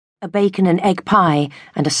a bacon and egg pie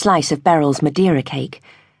and a slice of Beryl's Madeira cake,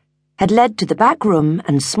 had led to the back room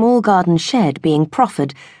and small garden shed being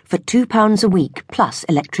proffered for £2 a week plus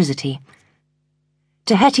electricity.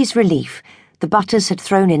 To Hetty's relief, the Butters had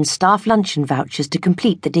thrown in staff luncheon vouchers to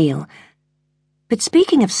complete the deal. But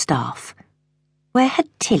speaking of staff, where had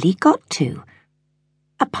Tilly got to?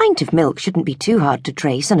 A pint of milk shouldn't be too hard to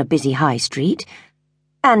trace on a busy high street,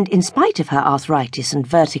 and in spite of her arthritis and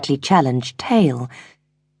vertically challenged tail,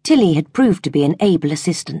 Tilly had proved to be an able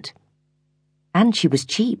assistant. And she was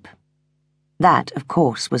cheap. That, of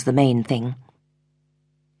course, was the main thing.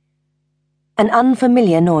 An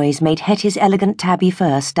unfamiliar noise made Hetty's elegant tabby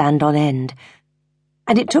fur stand on end,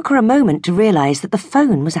 and it took her a moment to realise that the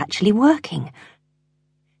phone was actually working.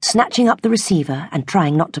 Snatching up the receiver and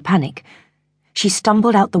trying not to panic, she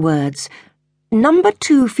stumbled out the words, "Number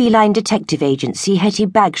 2 Feline Detective Agency, Hetty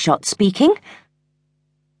Bagshot speaking,"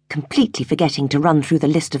 completely forgetting to run through the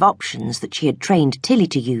list of options that she had trained Tilly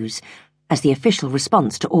to use as the official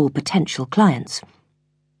response to all potential clients.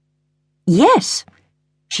 "Yes,"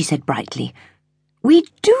 she said brightly, "we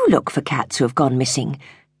do look for cats who have gone missing.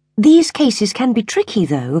 These cases can be tricky,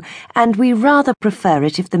 though, and we rather prefer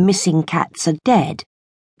it if the missing cats are dead.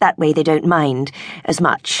 That way they don't mind as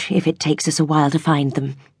much if it takes us a while to find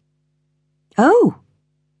them." "Oh,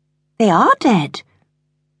 they are dead.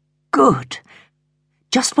 Good.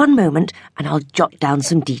 Just one moment, and I'll jot down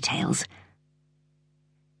some details."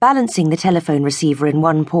 Balancing the telephone receiver in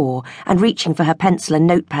one paw and reaching for her pencil and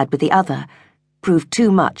notepad with the other proved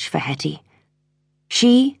too much for Hetty.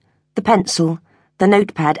 She, the pencil, the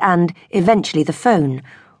notepad, and, eventually, the phone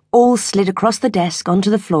all slid across the desk onto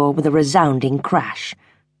the floor with a resounding crash.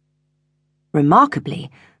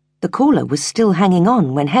 Remarkably, the caller was still hanging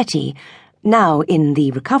on when Hetty, now in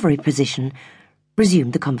the recovery position,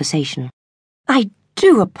 resumed the conversation. "I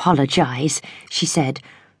do apologise," she said.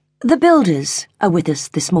 "The builders are with us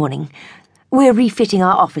this morning. We're refitting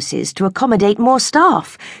our offices to accommodate more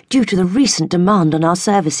staff due to the recent demand on our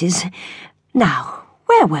services. Now,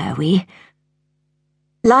 where were we?"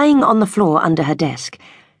 Lying on the floor under her desk,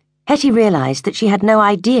 Hetty realised that she had no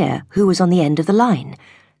idea who was on the end of the line.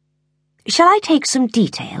 "Shall I take some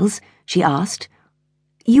details?" she asked.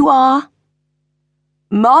 "You are?"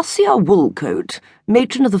 "Marcia Woolcoat,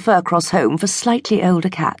 matron of the Furcross Home for slightly older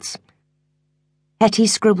cats." Hetty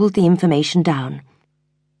scribbled the information down.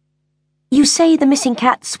 "You say the missing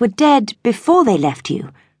cats were dead before they left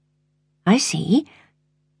you?" "I see.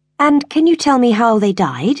 And can you tell me how they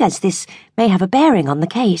died, as this may have a bearing on the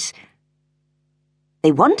case?"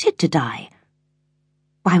 "They wanted to die."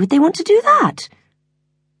 "Why would they want to do that?"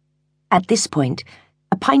 At this point,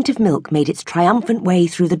 a pint of milk made its triumphant way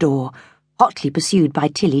through the door, hotly pursued by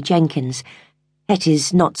Tilly Jenkins,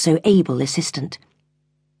 Hetty's not-so-able assistant.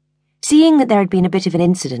 Seeing that there had been a bit of an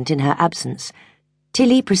incident in her absence,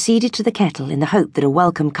 Tilly proceeded to the kettle in the hope that a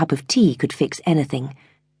welcome cup of tea could fix anything.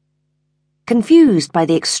 Confused by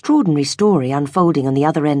the extraordinary story unfolding on the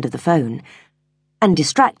other end of the phone, and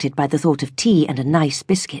distracted by the thought of tea and a nice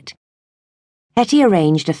biscuit, Hetty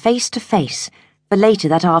arranged a face-to-face for later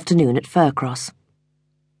that afternoon at Furcross.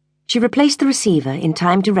 She replaced the receiver in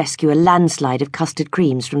time to rescue a landslide of custard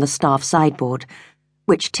creams from the staff sideboard,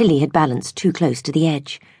 which Tilly had balanced too close to the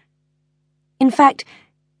edge. In fact,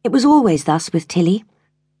 it was always thus with Tilly,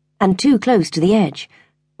 and too close to the edge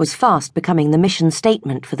was fast becoming the mission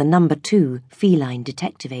statement for the number 2 Feline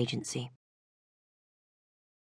Detective Agency.